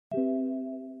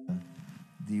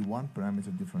the one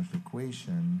parameter differential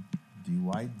equation dy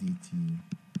dt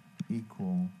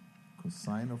equal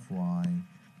cosine of y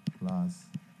plus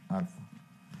alpha.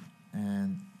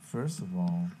 And first of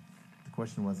all, the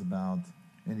question was about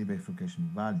any bifurcation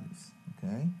values,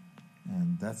 okay?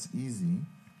 And that's easy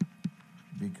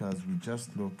because we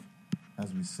just look,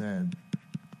 as we said,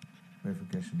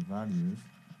 bifurcation values,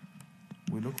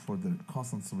 we look for the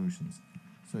constant solutions.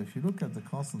 So if you look at the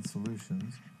constant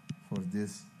solutions for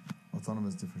this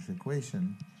autonomous differential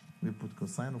equation, we put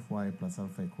cosine of y plus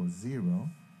alpha equals 0,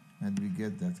 and we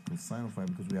get that cosine of y,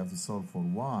 because we have to solve for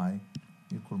y,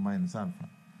 equal minus alpha.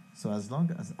 So as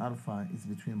long as alpha is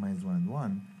between minus 1 and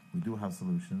 1, we do have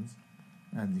solutions,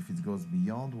 and if it goes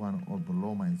beyond 1 or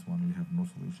below minus 1, we have no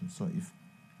solution. So if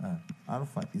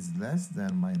alpha is less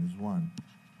than minus 1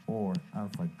 or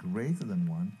alpha greater than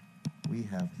 1, we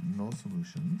have no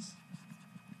solutions.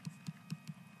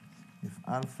 If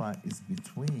alpha is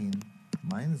between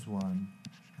minus 1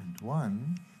 and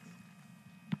 1,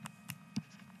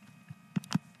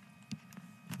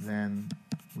 then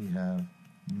we have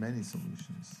many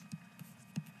solutions.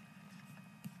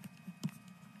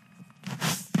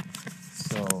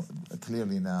 So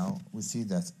clearly now we see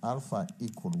that alpha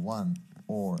equal 1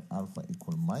 or alpha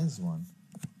equal minus 1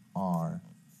 are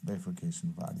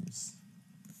bifurcation values.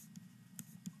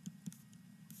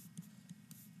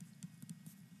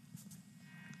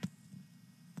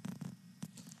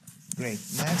 Great.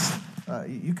 Next,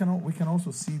 we can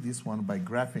also see this one by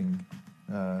graphing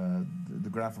the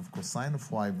graph of cosine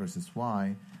of y versus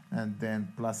y, and then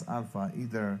plus alpha.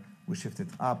 Either we shift it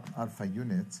up alpha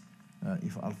units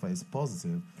if alpha is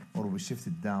positive, or we shift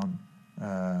it down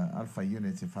alpha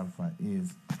units if alpha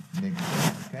is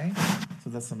negative. Okay, so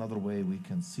that's another way we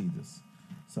can see this.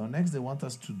 So next, they want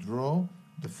us to draw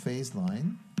the phase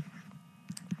line.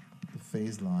 The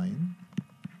phase lines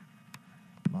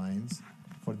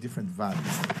for different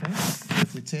values. Okay, so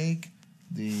if we take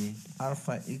the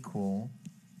alpha equal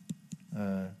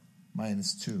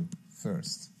minus 2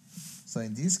 first. So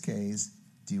in this case,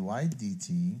 dy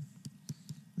dt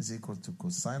is equal to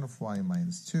cosine of y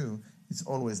minus 2. It's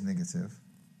always negative,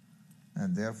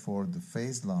 and therefore the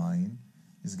phase line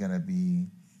is going to be,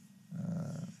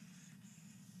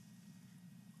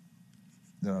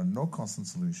 there are no constant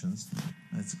solutions,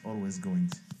 and it's always going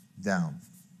down.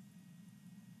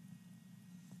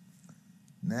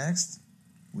 Next,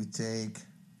 we take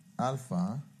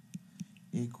alpha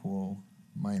equal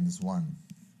minus 1.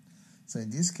 So in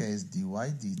this case, dy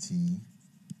dt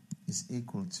is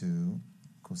equal to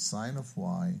cosine of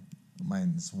y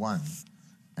minus 1.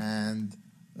 And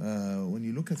when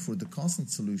you look at for the constant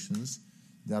solutions,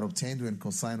 they are obtained when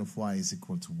cosine of y is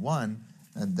equal to 1,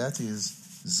 and that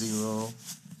is 0,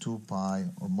 2 pi,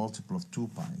 or multiple of 2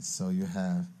 pi. So you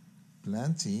have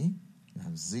plenty, you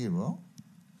have 0,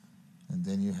 and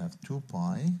then you have 2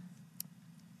 pi,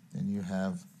 then you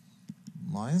have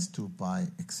minus 2 pi,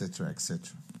 etc.,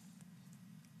 etc.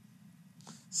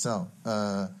 So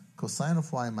cosine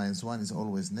of y minus 1 is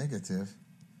always negative,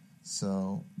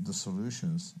 so the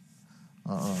solutions,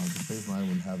 the phase line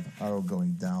will have arrow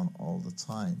going down all the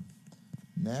time.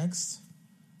 Next,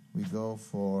 we go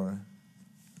for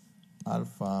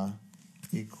alpha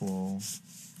equal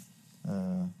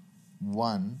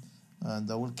 1,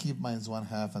 and I will keep minus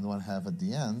 1/2 and 1/2 at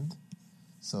the end.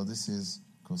 So this is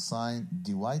cosine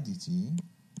dy dt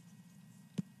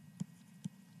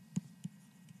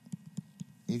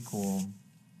equal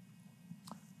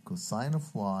cosine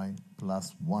of y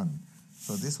plus 1.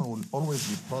 So this one will always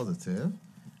be positive,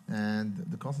 and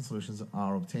the constant solutions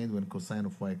are obtained when cosine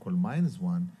of y equal minus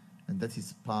 1, and that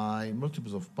is pi,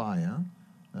 multiples of pi,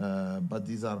 but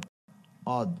these are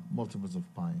odd multiples of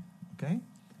pi, okay?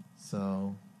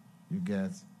 So you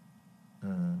get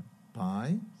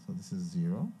pi, so this is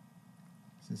 0,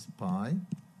 this is pi,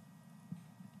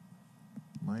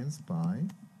 minus pi,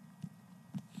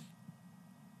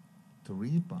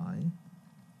 3 pi,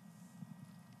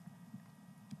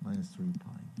 minus 3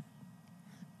 pi,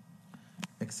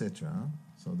 etc.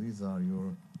 So these are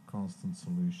your constant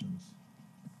solutions.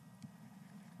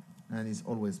 And it's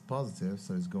always positive,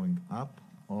 so it's going up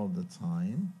all the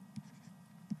time.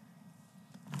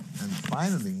 And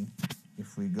finally,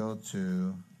 if we go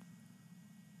to,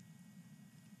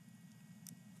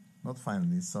 not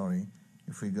finally, sorry,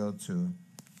 if we go to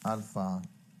alpha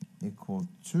equal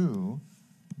 2,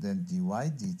 then dy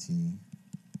dt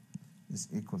is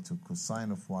equal to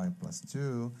cosine of y plus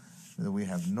 2. We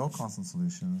have no constant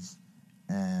solutions,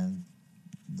 and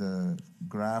the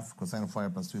graph cosine of y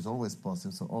plus 2 is always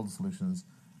positive, so all the solutions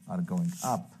are going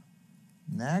up.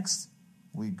 Next,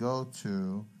 we go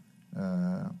to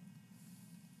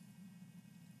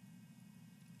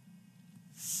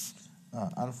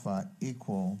alpha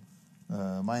equal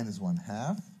minus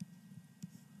 1/2.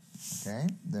 Okay,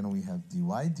 then we have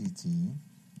dy dt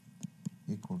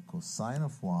equal cosine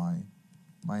of y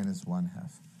minus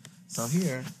 1/2. So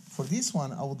here, for this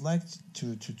one, I would like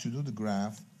to do the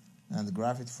graph and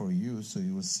graph it for you so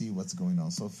you will see what's going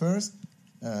on. So first,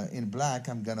 in black,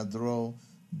 I'm going to draw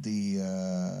the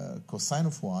cosine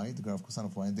of y, the graph cosine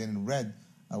of y, and then in red,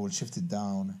 I will shift it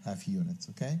down half units,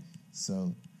 okay?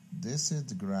 So this is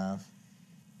the graph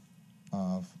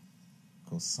of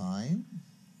cosine.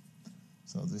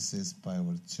 So this is pi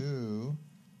over 2,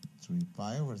 3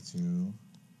 pi over 2,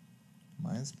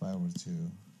 minus pi over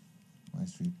 2,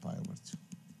 minus 3 pi over 2.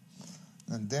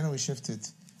 And then we shift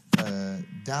it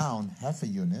down half a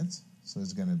unit, so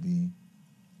it's going to be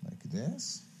like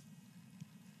this,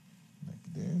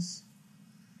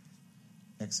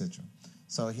 etc.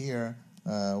 So here,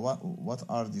 what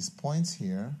are these points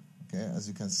here? Okay, as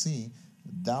you can see,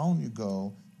 down you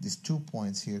go, these 2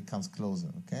 points here comes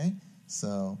closer, okay?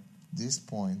 So these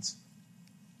 2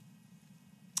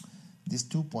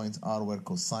 points are where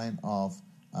cosine of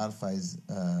alpha is,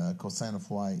 cosine of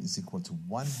y is equal to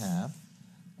 1/2,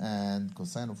 and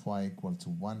cosine of y equal to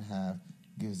 1/2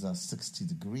 gives us 60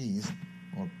 degrees,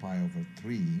 or pi over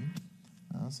 3.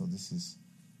 So this is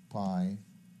pi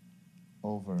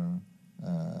over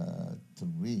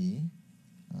 3,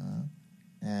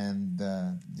 and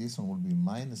this one will be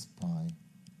minus pi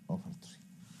over 3.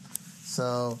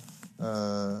 So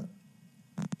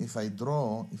if I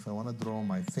want to draw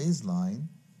my phase line,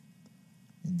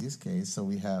 in this case, so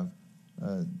we have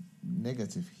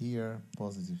negative here,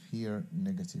 positive here,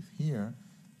 negative here.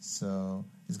 So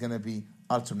it's going to be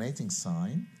alternating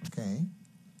sign, okay?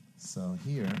 So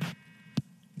here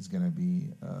is going to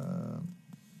be,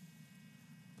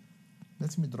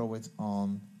 let me draw it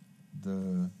on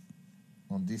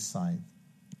this side.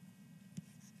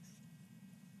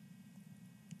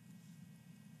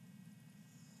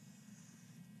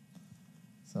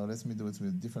 So let me do it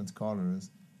with different colors.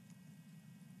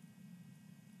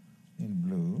 In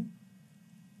blue,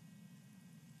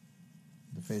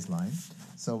 the phase line.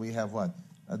 So we have what?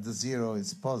 At the 0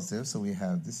 is positive, so we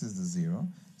have, this is the 0.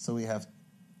 So we have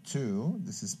 2,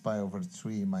 this is pi over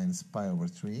 3 minus pi over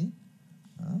 3.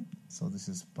 So this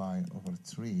is pi over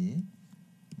 3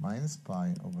 minus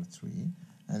pi over 3.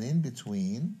 And in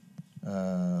between,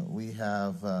 we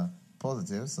have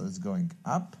positive, so it's going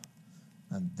up.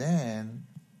 And then,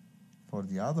 for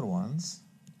the other ones,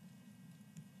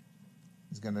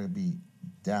 it's going to be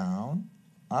down,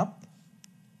 up,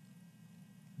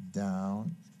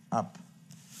 down, up.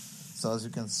 So as you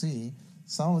can see,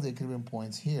 some of the equilibrium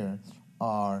points here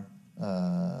are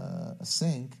a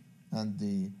sink, and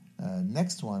the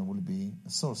next one will be a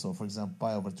source. So for example,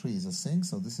 pi over 3 is a sink,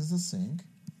 so this is a sink,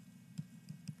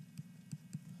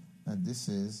 and this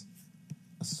is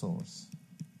a source.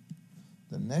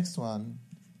 The next one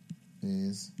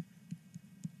is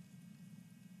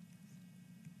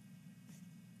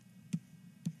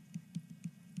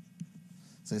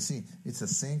so you see, it's a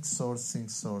sink, source, sink,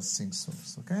 source, sink,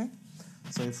 source, okay?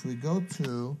 So if we go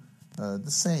to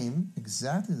the same,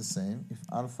 exactly the same, if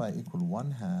alpha equal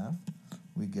 1/2,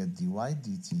 we get dy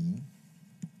dt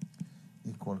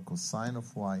equal cosine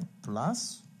of y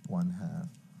plus 1/2.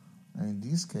 And in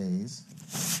this case,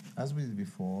 as we did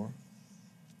before,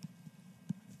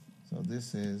 so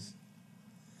this is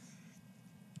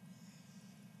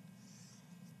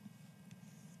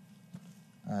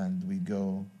and we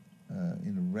go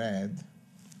in red,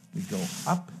 we go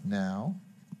up now,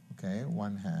 okay,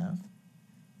 1/2.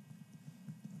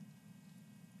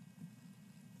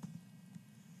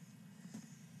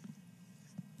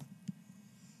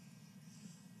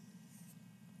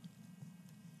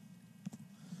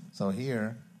 So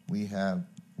here we have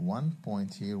 1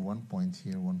 point here, 1 point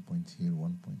here, 1 point here,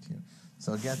 1 point here.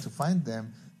 So again, to find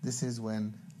them, this is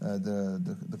when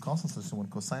the constant solution, when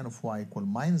cosine of y equal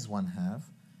minus 1/2,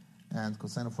 and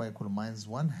cosine of y equal minus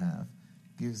 1/2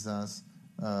 gives us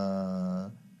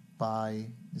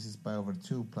pi, this is pi over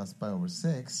 2 plus pi over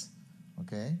 6,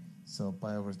 okay? So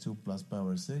pi over 2 plus pi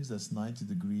over 6, that's 90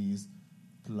 degrees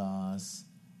plus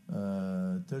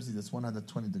 30, that's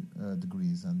 120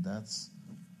 degrees, and that's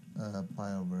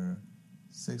pi over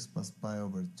 6 plus pi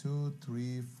over 2,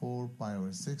 3, 4, pi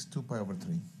over 6, 2 pi over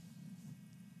 3.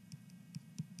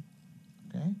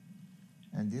 Okay?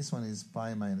 And this one is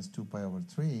pi minus 2 pi over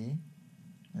 3,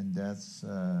 and that's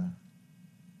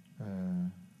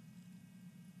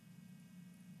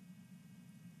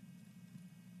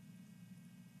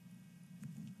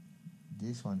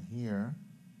this one here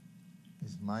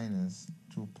is minus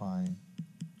 2 pi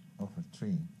over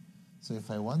 3. So if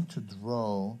I want to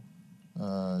draw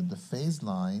the phase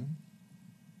line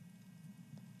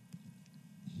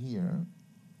here.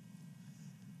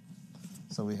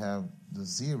 So we have the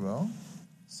 0.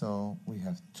 So we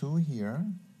have 2 here,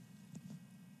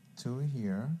 2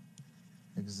 here,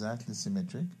 exactly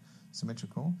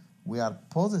symmetrical. We are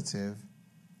positive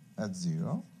at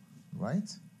 0, right?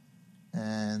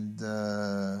 And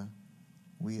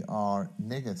we are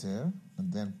negative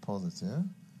and then positive,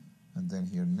 and then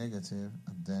here negative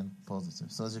and then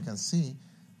positive. So as you can see,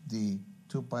 the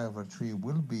 2 pi over 3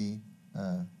 will be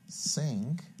a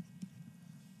sink,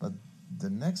 but the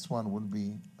next one will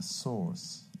be a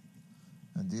source,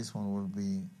 and this one will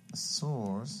be a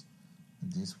source,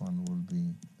 and this one will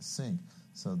be a sink.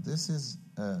 So this is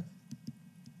a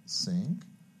sink,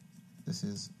 this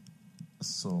is a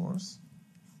source,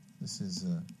 this is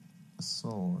a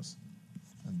source,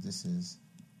 and this is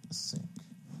a sink.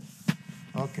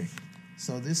 Okay,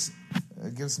 so this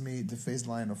gives me the phase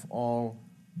line of all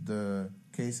the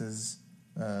cases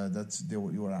that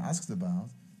you were asked about,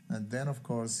 and then of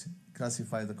course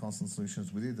classify the constant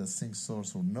solutions with either sink,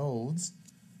 source, or nodes,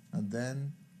 and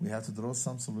then we have to draw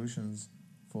some solutions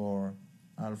for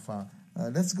alpha.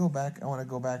 Let's go back. I want to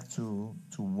go back to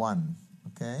 1.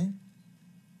 Okay.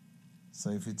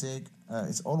 So if you take,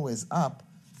 it's always up.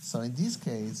 So in this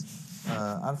case,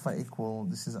 alpha equal,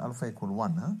 this is alpha equal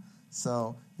 1. Huh?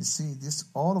 So you see, this,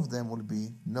 all of them will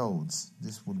be nodes.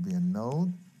 This will be a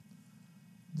node.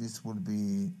 This will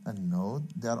be a node.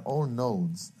 They are all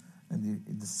nodes. And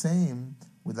the same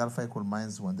with alpha equal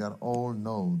 -1. They are all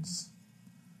nodes.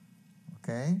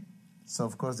 Okay? So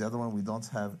of course the other one we don't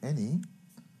have any.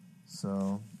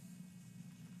 So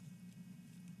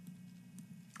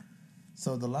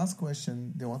the last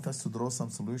question, they want us to draw some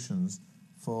solutions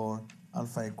for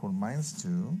alpha equal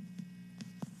 -2.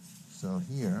 So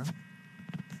here,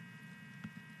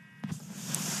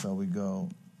 so we go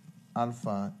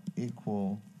alpha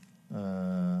equal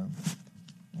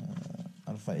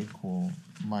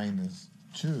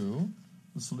 -2.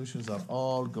 The solutions are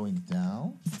all going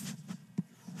down,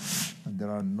 and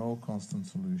there are no constant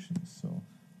solutions. So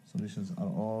solutions are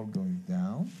all going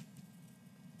down.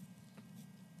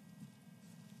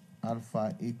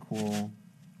 Alpha equal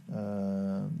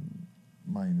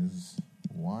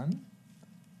 -1.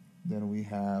 Then we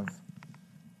have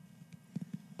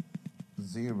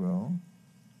 0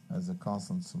 as a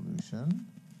constant solution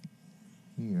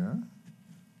here,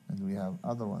 and we have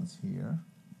other ones here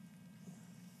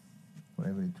for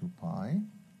every 2 pi,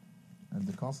 and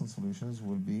the constant solutions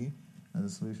will be, and the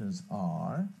solutions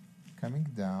are coming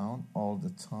down all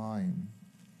the time.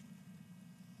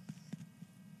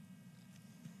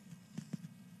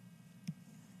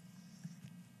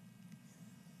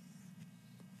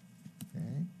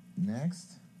 Okay,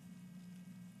 next,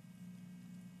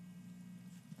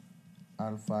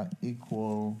 alpha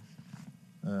equal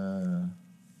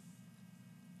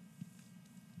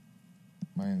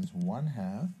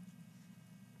 -1/2.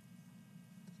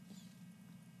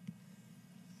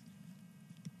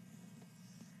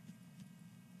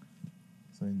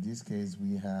 So in this case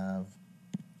we have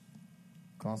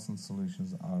constant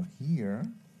solutions are here,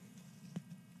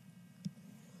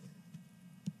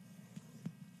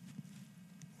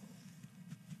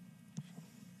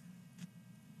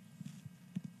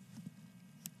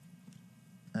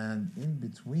 and in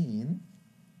between,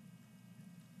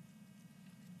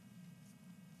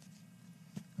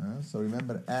 so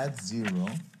remember, add 0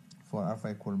 for alpha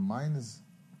equal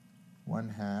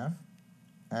 -1/2.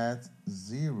 At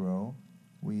 0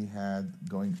 we had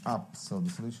going up, so the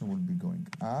solution will be going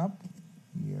up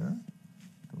here,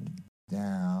 going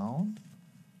down,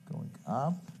 going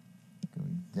up,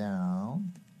 going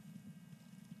down,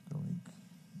 going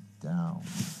down.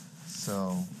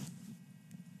 So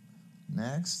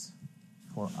next,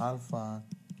 for alpha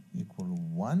equal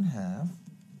 1/2,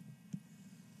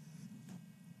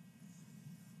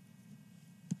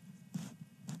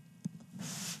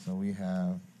 so we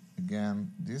have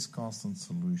again these constant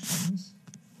solutions,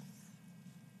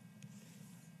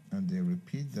 and they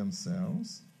repeat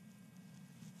themselves.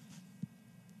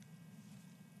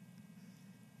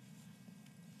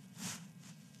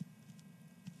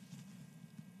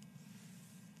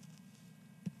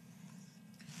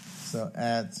 So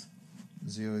at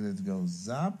 0 it goes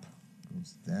up,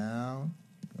 goes down,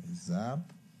 goes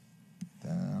up,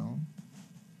 down,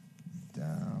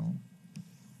 down,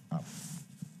 up.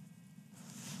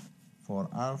 For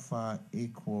alpha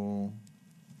equal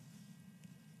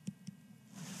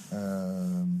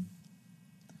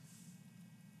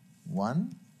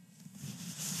 1,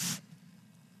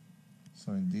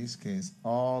 so in this case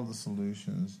all the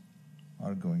solutions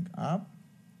are going up.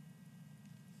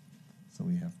 So So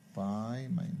we have pi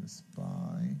minus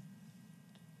pi,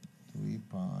 3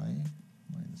 pi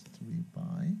minus 3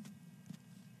 pi.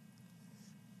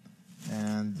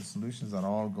 And the solutions are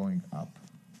all going up.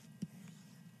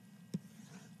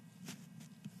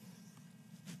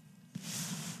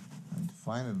 And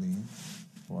finally,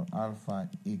 for alpha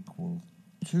equal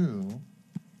 2,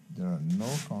 there are no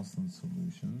constant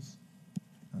solutions,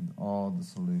 and all the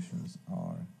solutions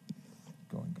are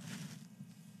going up.